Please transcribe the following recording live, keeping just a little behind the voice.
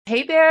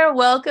Hey there,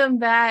 welcome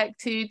back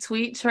to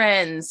Tweet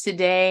Trends.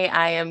 Today,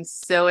 I am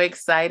so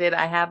excited.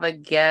 I have a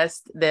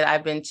guest that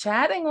I've been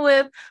chatting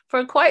with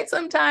for quite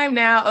some time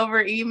now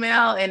over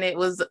email, and it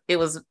was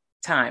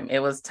time. It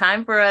was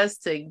time for us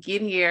to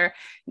get here,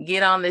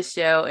 get on the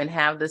show, and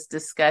have this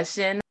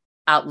discussion.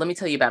 Let me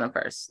tell you about him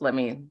first. Let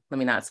me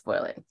not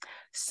spoil it.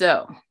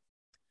 So,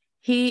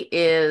 he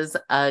is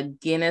a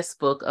Guinness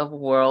Book of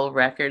World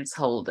Records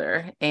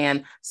holder.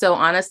 And so,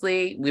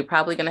 honestly, we're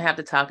probably going to have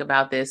to talk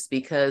about this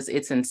because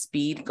it's in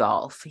speed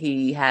golf.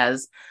 He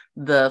has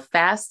the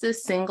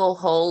fastest single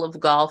hole of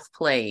golf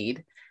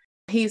played.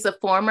 He's a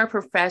former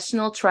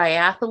professional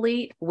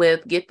triathlete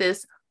with, get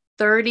this,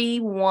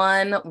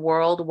 31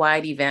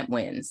 worldwide event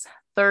wins.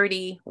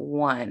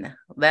 31.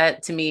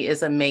 That to me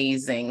is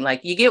amazing.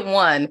 Like, you get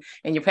one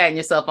and you're patting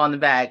yourself on the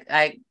back.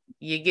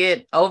 You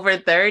get over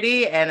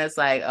 30 and it's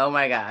like, oh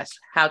my gosh,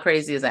 how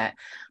crazy is that?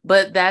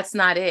 But that's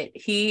not it.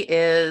 He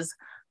is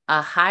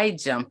a high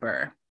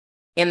jumper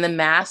in the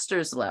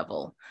master's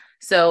level.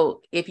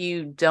 So if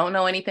you don't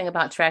know anything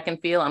about track and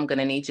field, I'm going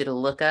to need you to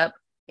look up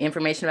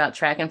information about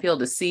track and field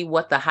to see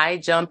what the high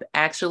jump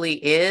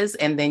actually is.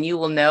 And then you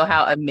will know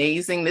how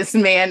amazing this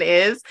man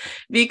is,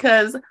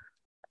 because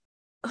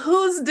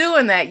who's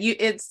doing that?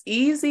 It's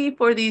easy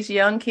for these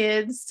young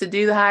kids to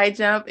do the high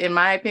jump, in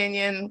my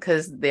opinion,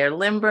 because they're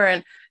limber.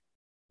 And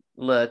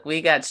look,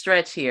 we got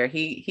Stretch here.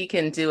 He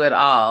can do it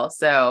all.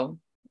 So,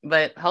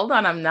 but hold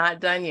on, I'm not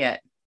done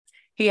yet.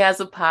 He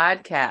has a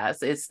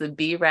podcast. It's the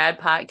Be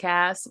Rad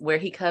podcast, where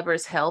he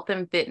covers health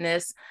and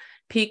fitness,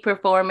 peak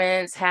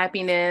performance,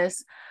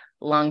 happiness,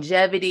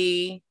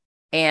 longevity.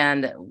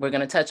 And we're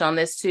going to touch on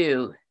this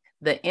too.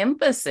 The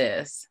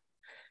emphasis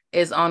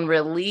is on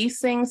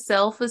releasing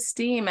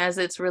self-esteem as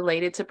it's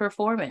related to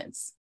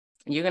performance.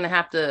 You're gonna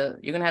have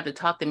to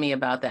talk to me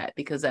about that,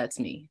 because that's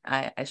me.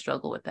 I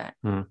struggle with that.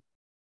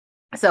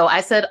 So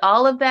I said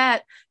all of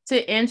that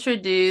to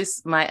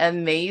introduce my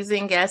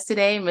amazing guest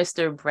today,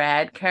 Mr.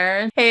 Brad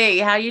Kern. Hey,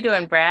 how you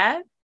doing,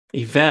 Brad?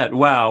 Yvette,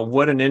 wow,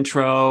 what an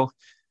intro.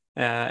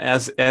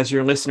 As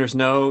your listeners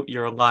know,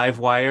 you're a live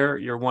wire.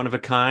 You're one of a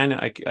kind.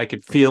 I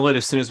could feel it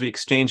as soon as we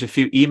exchanged a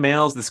few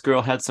emails. This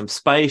girl had some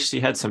spice.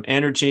 She had some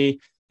energy.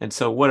 And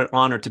so what an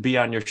honor to be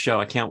on your show.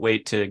 I can't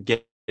wait to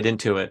get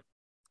into it.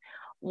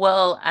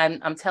 Well,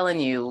 I'm telling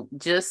you,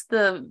 just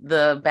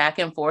the back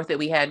and forth that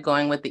we had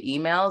going with the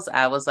emails,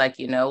 I was like,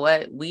 you know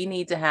what? We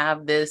need to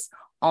have this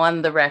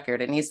on the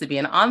record. It needs to be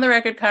an on the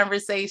record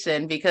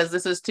conversation, because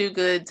this is too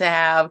good to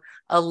have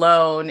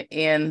alone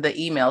in the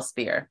email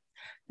sphere.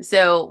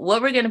 So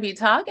what we're going to be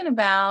talking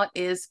about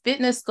is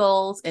fitness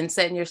goals and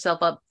setting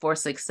yourself up for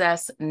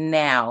success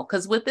now.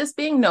 Because with this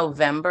being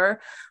November,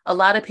 a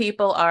lot of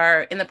people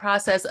are in the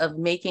process of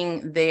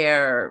making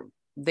their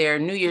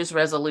New Year's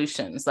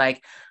resolutions.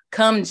 Like,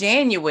 come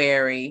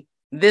January,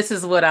 this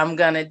is what I'm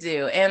going to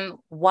do. And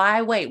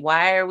why wait?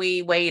 Why are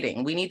we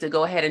waiting? We need to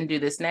go ahead and do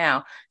this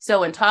now.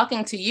 So in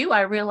talking to you,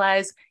 I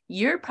realized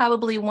you're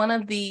probably one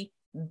of the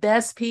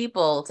best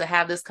people to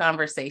have this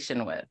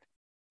conversation with.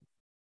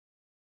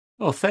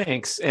 Oh,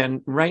 thanks.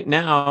 And right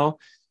now,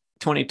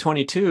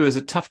 2022 is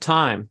a tough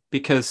time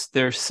because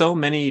there's so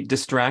many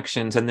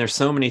distractions and there's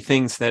so many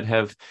things that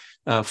have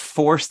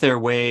forced their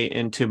way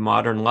into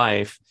modern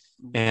life,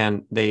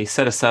 and they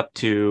set us up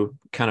to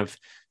kind of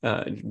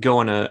go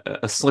on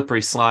a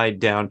slippery slide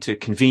down to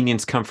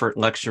convenience, comfort,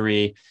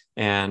 luxury,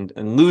 and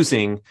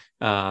losing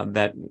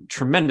that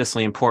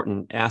tremendously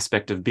important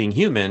aspect of being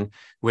human,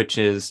 which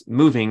is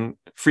moving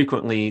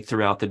frequently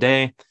throughout the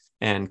day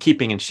and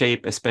keeping in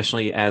shape,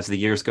 especially as the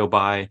years go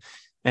by.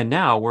 And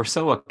now we're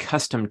so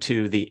accustomed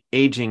to the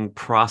aging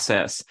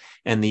process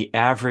and the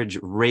average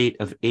rate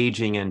of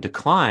aging and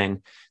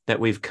decline that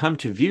we've come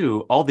to view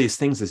all these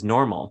things as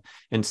normal.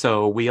 And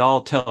so we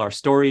all tell our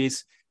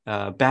stories.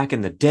 Back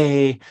in the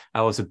day,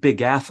 I was a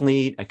big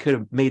athlete. I could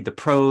have made the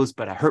pros,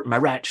 but I hurt my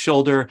right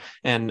shoulder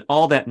and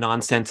all that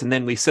nonsense. And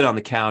then we sit on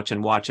the couch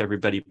and watch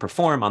everybody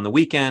perform on the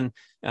weekend,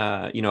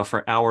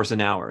 for hours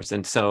and hours.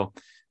 And so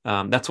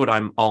that's what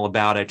I'm all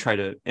about. I try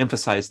to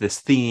emphasize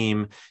this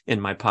theme in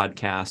my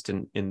podcast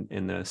and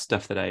in the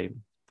stuff that I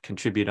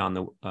contribute on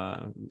the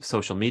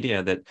social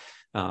media, that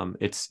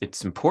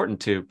it's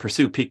important to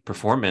pursue peak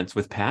performance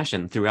with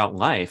passion throughout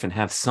life and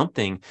have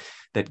something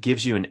that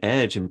gives you an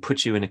edge and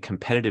puts you in a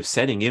competitive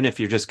setting, even if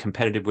you're just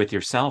competitive with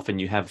yourself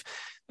and you have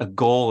a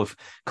goal of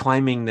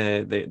climbing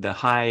the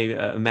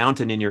high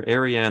mountain in your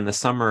area in the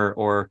summer,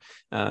 or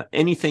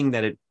anything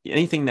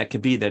that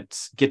could be that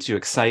gets you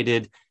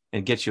excited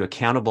and gets you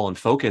accountable and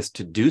focused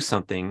to do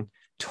something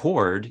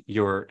toward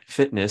your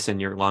fitness and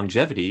your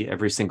longevity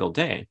every single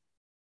day.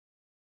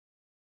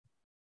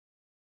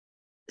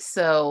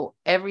 So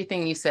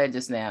everything you said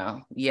just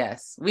now,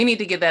 yes, we need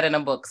to get that in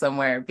a book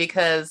somewhere,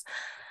 because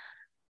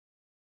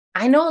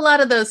I know a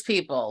lot of those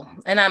people,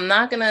 and I'm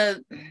not gonna,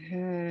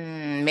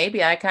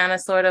 maybe I kind of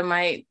sort of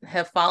might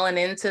have fallen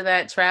into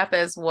that trap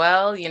as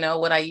well. You know,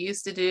 what I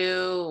used to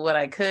do, what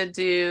I could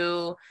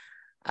do,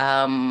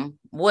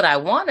 what I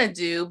want to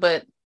do,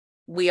 but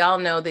we all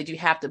know that you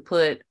have to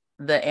put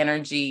the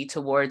energy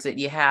towards it.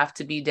 You have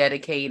to be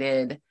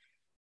dedicated.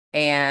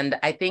 And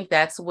I think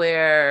that's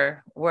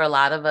where a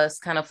lot of us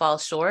kind of fall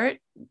short.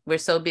 We're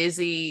so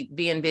busy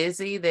being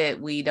busy that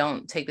we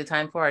don't take the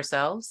time for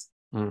ourselves.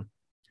 Mm.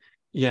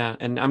 Yeah.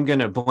 And I'm going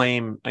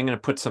to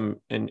put some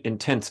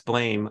intense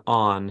blame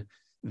on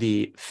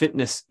the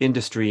fitness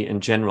industry in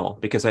general,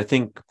 because I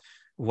think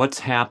what's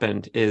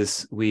happened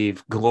is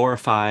we've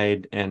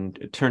glorified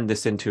and turned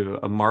this into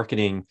a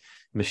marketing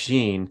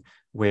machine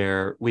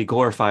where we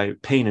glorify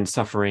pain and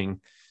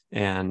suffering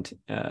and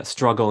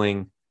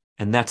struggling,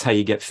 and that's how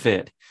you get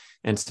fit.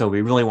 And so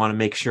we really want to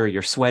make sure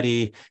you're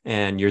sweaty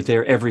and you're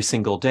there every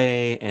single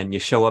day and you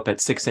show up at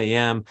 6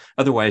 a.m.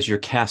 Otherwise, you're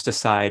cast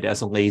aside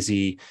as a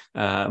lazy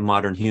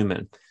modern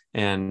human.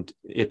 And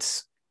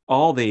it's a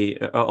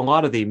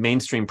lot of the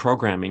mainstream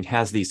programming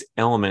has these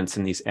elements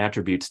and these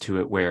attributes to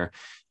it where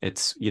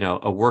it's,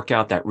 a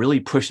workout that really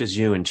pushes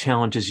you and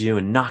challenges you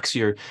and knocks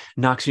you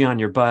on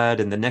your butt,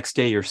 and the next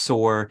day you're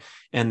sore.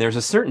 And there's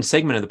a certain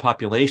segment of the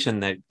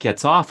population that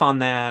gets off on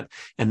that.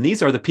 And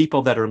these are the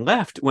people that are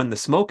left when the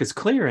smoke is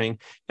clearing,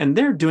 and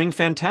they're doing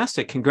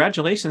fantastic.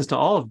 Congratulations to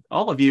all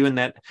of you in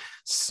that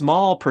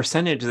small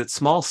percentage, that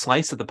small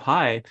slice of the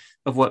pie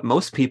of what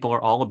most people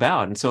are all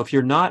about. And so if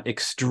you're not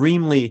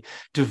extremely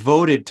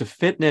devoted to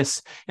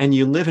fitness and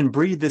you live and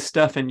breathe this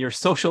stuff and your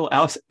social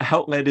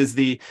outlet is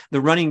the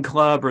running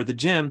club or the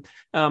gym,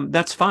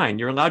 that's fine.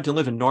 You're allowed to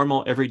live a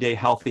normal, everyday,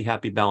 healthy,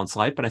 happy, balanced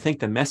life. But I think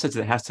the message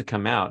that has to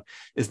come out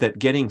is that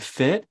getting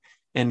fit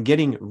and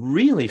getting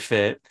really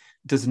fit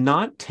does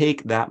not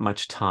take that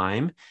much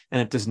time,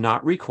 and it does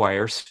not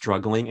require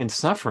struggling and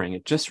suffering.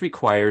 It just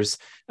requires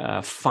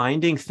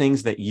finding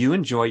things that you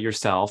enjoy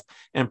yourself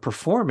and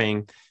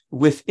performing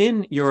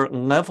within your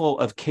level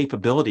of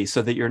capability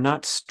so that you're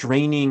not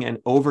straining and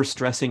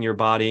overstressing your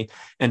body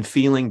and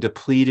feeling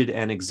depleted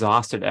and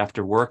exhausted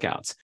after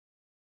workouts.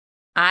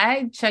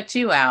 I checked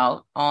you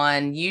out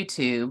on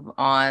YouTube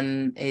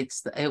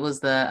it was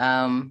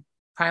the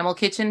Primal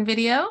Kitchen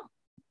video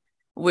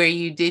where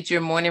you did your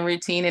morning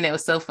routine. And it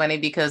was so funny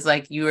because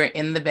like you were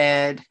in the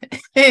bed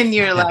and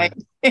you're like,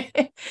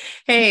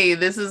 hey,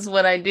 this is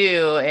what I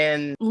do.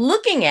 And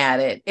looking at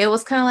it, it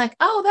was kind of like,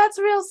 oh, that's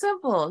real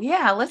simple.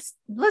 Yeah, let's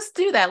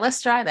do that.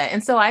 Let's try that.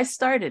 And so I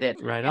started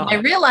it. Right on. I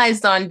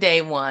realized on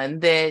day one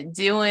that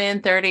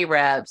doing 30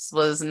 reps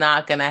was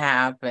not going to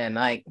happen.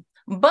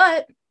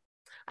 But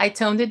I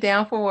toned it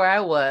down for where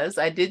I was.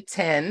 I did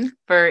 10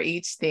 for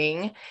each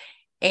thing.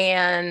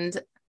 And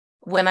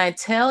when I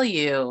tell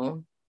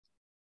you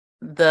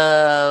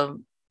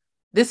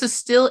this is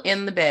still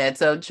in the bed.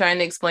 So trying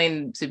to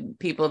explain to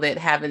people that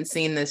haven't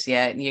seen this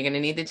yet, you're going to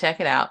need to check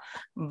it out.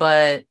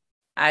 But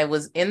I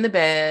was in the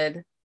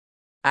bed.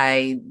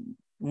 I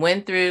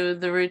went through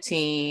the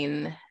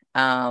routine.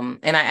 And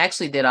I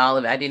actually did all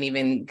of it. I didn't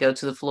even go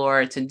to the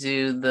floor to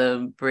do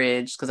the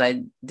bridge because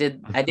I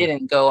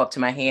didn't go up to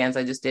my hands.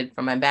 I just did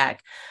from my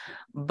back.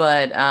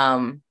 But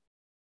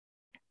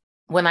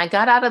when I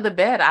got out of the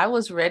bed, I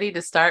was ready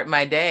to start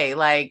my day.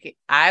 Like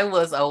I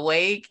was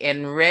awake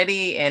and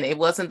ready, and it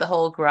wasn't the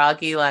whole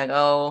groggy, like,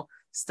 oh,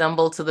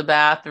 stumble to the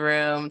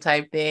bathroom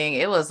type thing.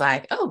 It was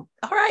like, oh,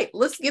 all right,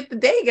 let's get the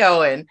day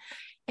going.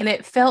 And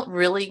it felt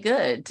really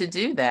good to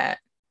do that.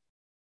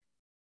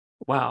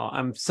 Wow,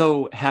 I'm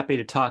so happy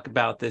to talk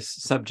about this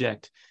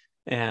subject.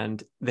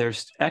 And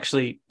there's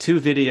actually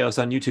 2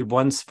 videos on YouTube.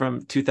 One's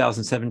from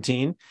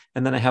 2017,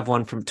 and then I have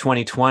one from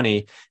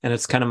 2020, and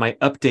it's kind of my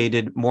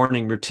updated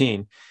morning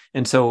routine.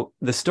 And so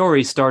the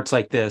story starts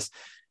like this.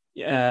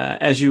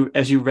 As you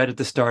read at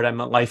the start, I'm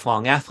a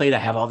lifelong athlete. I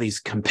have all these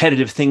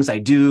competitive things I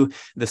do,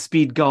 the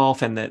speed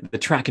golf and the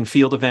track and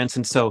field events.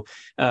 And so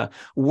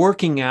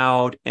working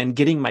out and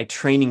getting my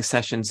training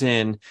sessions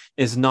in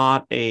is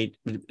not a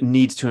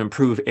needs to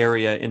improve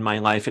area in my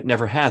life. It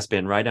never has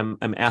been, right? I'm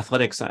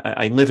athletics.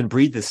 I live and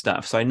breathe this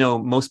stuff. So I know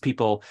most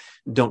people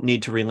don't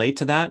need to relate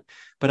to that.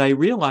 But I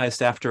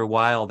realized after a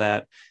while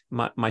that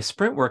my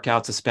sprint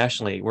workouts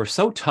especially were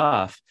so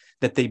tough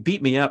that they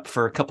beat me up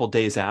for a couple of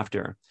days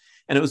after.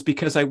 And it was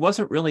because I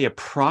wasn't really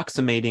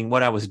approximating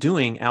what I was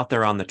doing out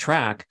there on the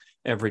track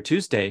every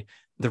Tuesday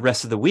the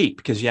rest of the week,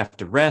 because you have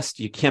to rest.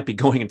 You can't be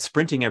going and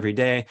sprinting every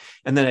day.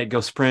 And then I'd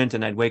go sprint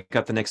and I'd wake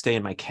up the next day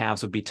and my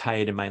calves would be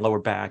tight and my lower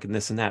back and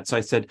this and that. So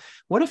I said,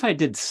 what if I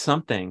did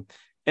something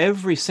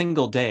every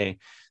single day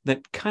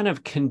that kind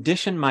of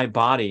conditioned my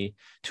body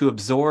to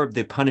absorb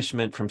the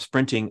punishment from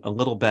sprinting a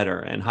little better?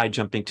 And high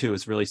jumping too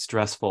is really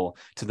stressful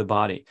to the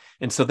body.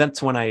 And so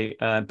that's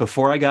when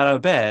before I got out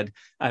of bed,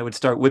 I would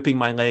start whipping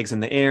my legs in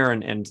the air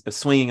and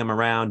swinging them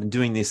around and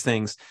doing these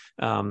things.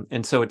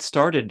 And so it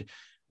started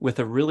with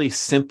a really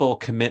simple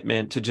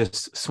commitment to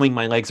just swing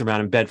my legs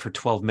around in bed for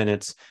 12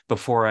 minutes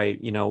before I,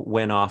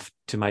 went off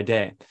to my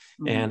day.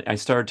 Mm-hmm. And I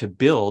started to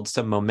build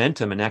some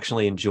momentum and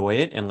actually enjoy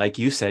it. And like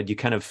you said, you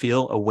kind of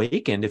feel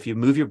awakened if you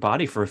move your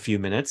body for a few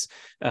minutes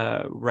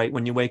right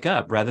when you wake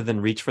up, rather than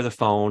reach for the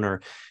phone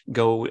or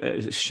go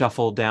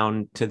shuffle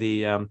down to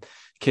the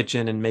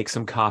kitchen and make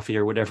some coffee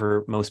or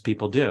whatever most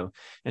people do.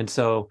 And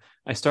so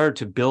I started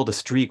to build a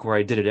streak where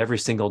I did it every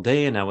single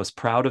day, and I was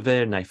proud of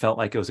it. And I felt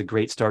like it was a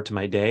great start to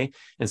my day.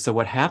 And so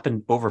what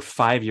happened over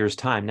 5 years'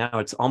 time, now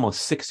it's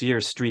almost 6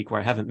 years streak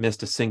where I haven't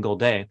missed a single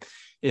day,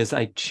 is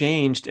I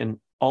changed and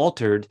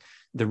altered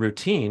the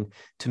routine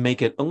to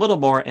make it a little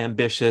more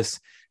ambitious,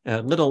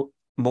 a little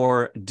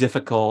more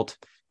difficult,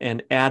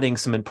 and adding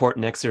some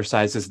important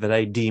exercises that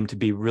I deem to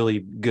be really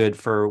good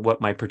for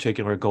what my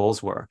particular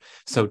goals were.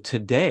 So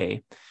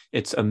today,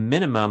 it's a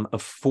minimum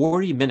of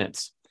 40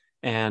 minutes.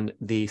 And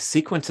the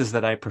sequences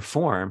that I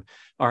perform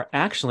are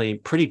actually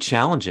pretty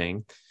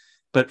challenging.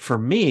 But for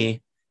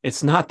me,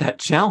 it's not that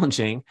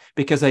challenging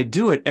because I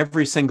do it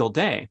every single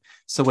day.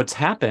 So what's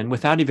happened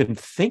without even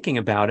thinking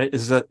about it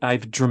is that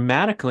I've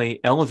dramatically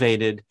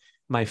elevated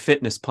my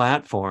fitness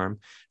platform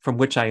from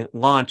which I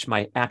launch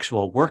my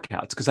actual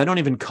workouts, because I don't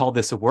even call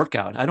this a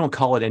workout. I don't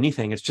call it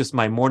anything. It's just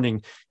my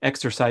morning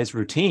exercise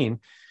routine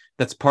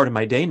that's part of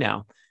my day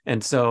now.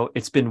 And so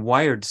it's been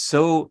wired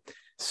so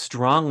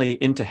strongly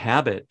into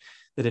habit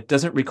that it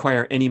doesn't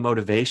require any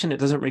motivation. It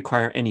doesn't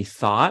require any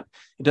thought.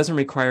 It doesn't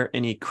require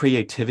any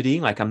creativity.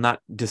 Like, I'm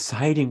not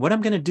deciding what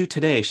I'm going to do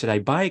today. Should I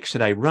bike?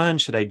 Should I run?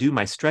 Should I do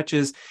my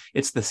stretches?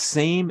 It's the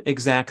same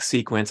exact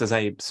sequence as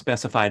I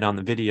specified on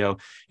the video.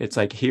 It's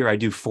like, here I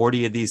do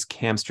 40 of these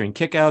hamstring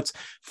kickouts,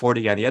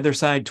 40 on the other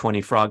side,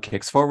 20 frog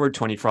kicks forward,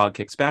 20 frog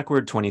kicks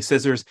backward, 20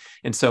 scissors.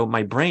 And so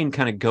my brain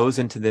kind of goes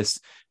into this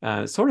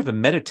sort of a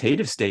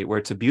meditative state where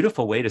it's a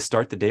beautiful way to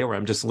start the day, where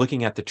I'm just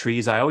looking at the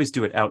trees. I always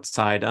do it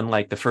outside,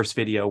 unlike the first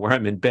video where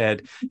I'm in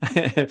bed.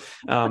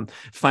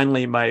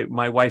 Finally,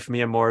 my wife,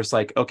 Mia Moore, is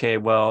like, okay,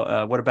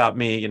 well, what about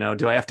me? You know,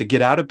 do I have to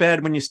get out of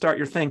bed when you start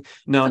your thing?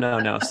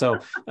 No. So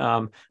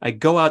I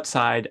go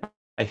outside,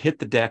 I hit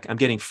the deck, I'm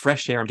getting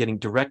fresh air, I'm getting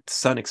direct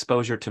sun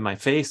exposure to my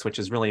face, which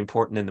is really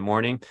important in the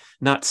morning.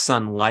 Not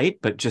sunlight,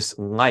 but just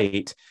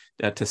light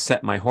to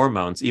set my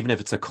hormones, even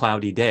if it's a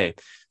cloudy day.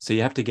 So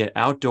you have to get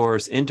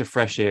outdoors into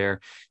fresh air.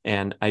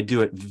 And I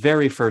do it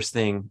very first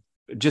thing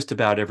just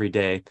about every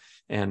day.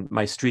 And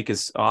my streak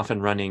is off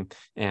and running.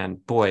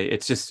 And boy,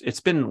 it's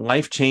been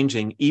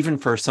life-changing, even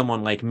for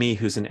someone like me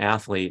who's an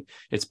athlete.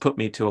 It's put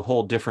me to a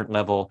whole different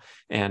level.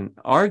 And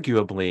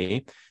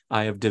arguably,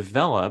 I have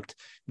developed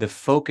the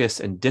focus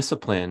and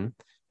discipline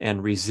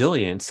and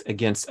resilience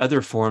against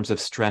other forms of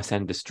stress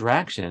and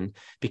distraction,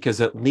 because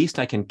at least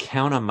I can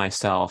count on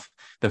myself.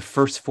 The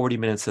first 40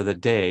 minutes of the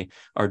day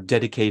are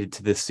dedicated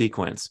to this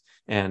sequence.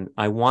 And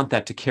I want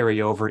that to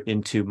carry over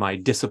into my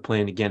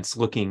discipline against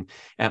looking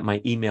at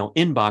my email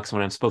inbox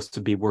when I'm supposed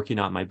to be working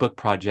on my book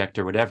project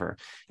or whatever.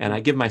 And I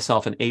give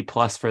myself an A+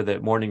 for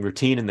the morning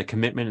routine and the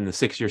commitment and the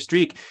 6-year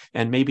streak,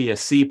 and maybe a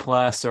C+,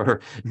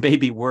 or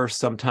maybe worse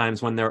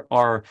sometimes when there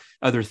are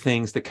other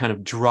things that kind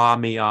of draw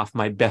me off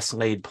my best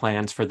laid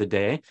plans for the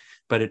day.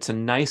 But it's a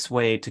nice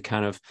way to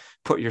kind of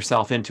put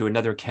yourself into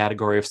another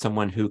category of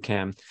someone who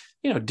can,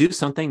 do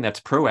something that's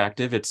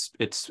proactive.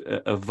 It's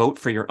a vote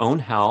for your own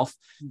health,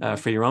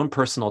 for your own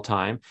personal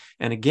time.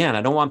 And again,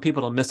 I don't want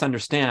people to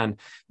misunderstand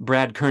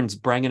Brad Kearns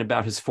bragging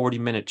about his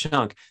 40-minute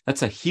chunk.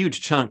 That's a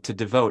huge chunk to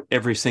devote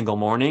every single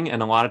morning.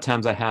 And a lot of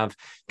times I have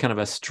kind of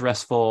a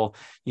stressful,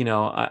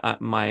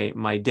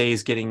 my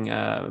day's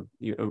getting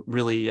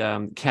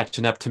really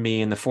catching up to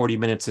me. And the 40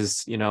 minutes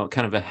is,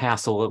 kind of a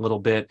hassle a little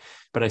bit,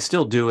 but I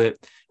still do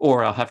it.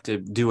 Or I'll have to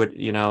do it,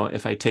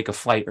 if I take a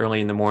flight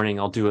early in the morning,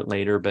 I'll do it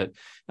later. But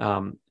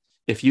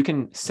if you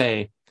can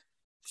say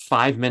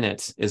 5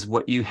 minutes is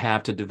what you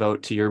have to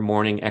devote to your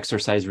morning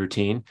exercise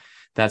routine,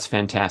 that's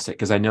fantastic.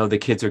 Because I know the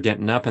kids are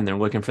getting up and they're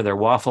looking for their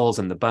waffles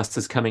and the bus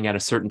is coming at a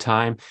certain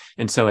time.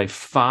 And so a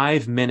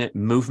 5-minute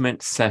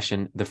movement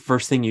session, the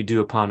first thing you do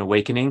upon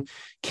awakening,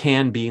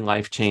 can be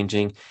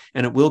life-changing.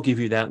 And it will give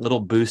you that little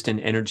boost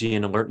in energy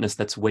and alertness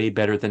that's way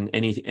better than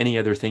any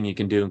other thing you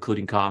can do,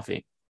 including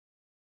coffee.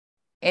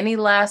 Any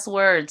last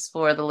words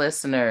for the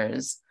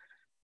listeners?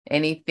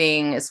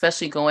 Anything,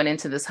 especially going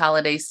into this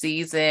holiday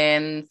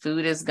season,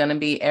 food is going to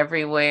be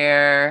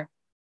everywhere.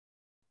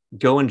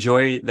 Go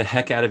enjoy the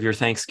heck out of your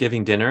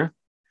Thanksgiving dinner.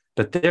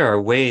 But there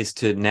are ways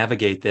to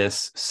navigate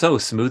this so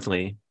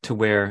smoothly to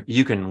where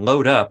you can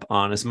load up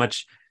on as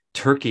much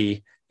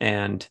turkey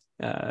and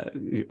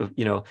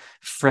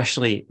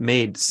freshly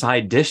made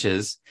side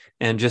dishes,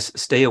 and just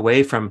stay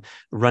away from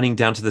running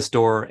down to the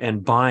store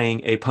and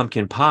buying a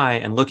pumpkin pie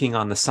and looking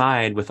on the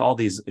side with all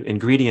these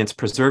ingredients,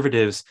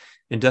 preservatives,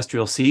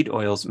 industrial seed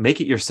oils.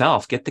 Make it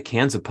yourself. Get the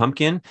cans of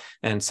pumpkin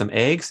and some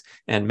eggs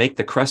and make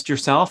the crust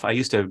yourself. I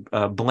used to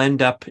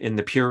blend up in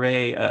the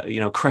puree,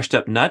 crushed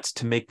up nuts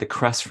to make the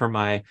crust for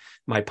my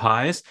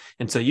pies.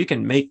 And so you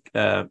can make,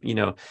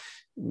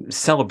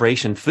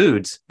 celebration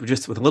foods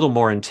just with a little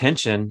more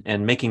intention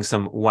and making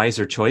some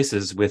wiser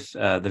choices with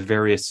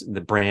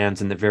the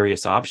brands and the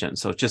various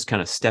options. So it's just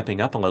kind of stepping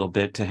up a little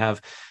bit to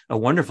have a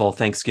wonderful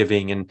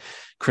Thanksgiving and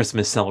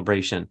Christmas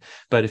celebration.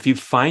 But if you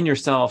find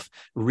yourself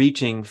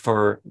reaching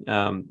for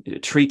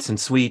treats and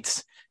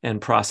sweets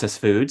and processed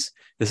foods,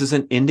 this is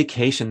an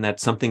indication that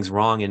something's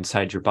wrong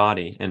inside your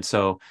body. And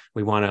so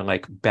we want to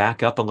like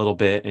back up a little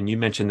bit. And you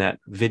mentioned that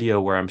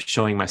video where I'm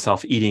showing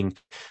myself eating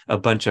a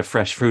bunch of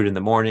fresh fruit in the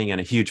morning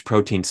and a huge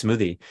protein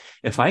smoothie.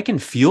 If I can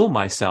fuel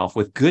myself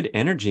with good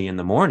energy in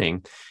the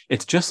morning,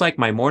 it's just like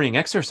my morning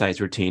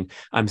exercise routine.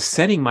 I'm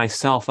setting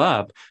myself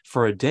up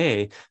for a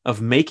day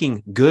of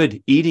making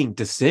good eating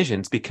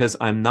decisions because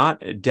I'm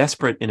not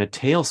desperate in a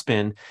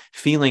tailspin,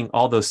 feeling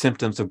all those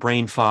symptoms of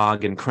brain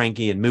fog and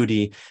cranky and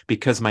moody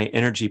because my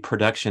energy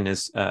production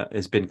has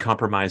been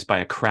compromised by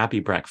a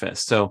crappy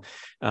breakfast. So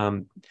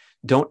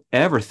don't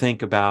ever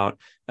think about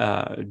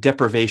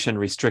deprivation,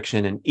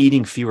 restriction, and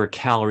eating fewer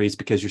calories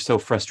because you're so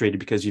frustrated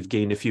because you've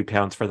gained a few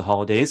pounds for the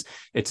holidays.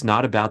 It's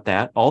not about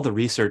that. All the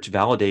research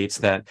validates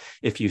that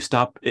if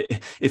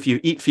you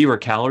eat fewer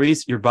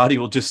calories, your body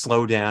will just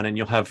slow down and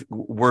you'll have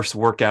worse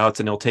workouts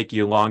and it'll take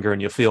you longer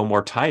and you'll feel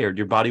more tired.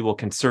 Your body will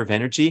conserve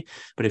energy.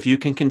 But if you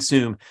can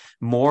consume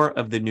more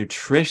of the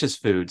nutritious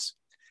foods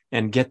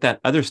and get that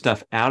other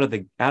stuff out of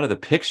the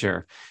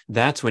picture,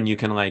 that's when you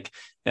can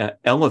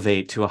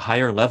elevate to a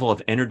higher level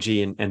of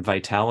energy and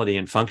vitality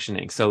and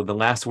functioning. So the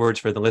last words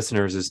for the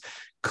listeners is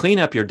clean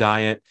up your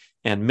diet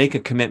and make a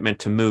commitment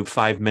to move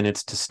 5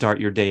 minutes to start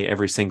your day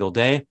every single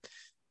day.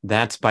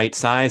 That's bite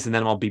size. And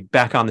then I'll be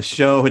back on the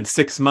show in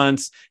 6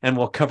 months and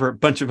we'll cover a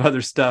bunch of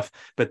other stuff.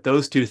 But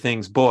those two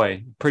things,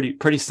 boy,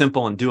 pretty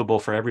simple and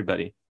doable for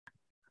everybody.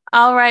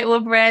 All right.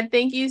 Well, Brad,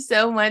 thank you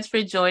so much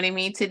for joining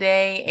me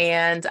today.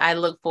 And I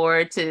look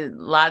forward to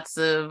lots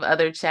of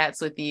other chats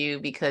with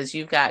you because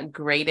you've got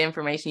great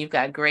information. You've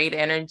got great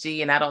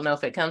energy. And I don't know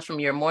if it comes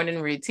from your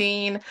morning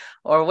routine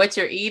or what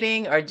you're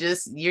eating or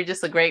you're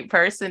just a great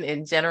person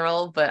in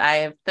general. But I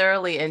have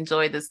thoroughly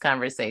enjoyed this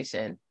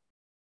conversation.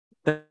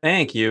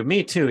 Thank you.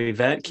 Me too,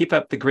 Yvette. Keep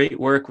up the great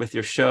work with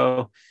your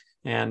show.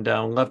 And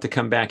I'd love to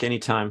come back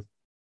anytime.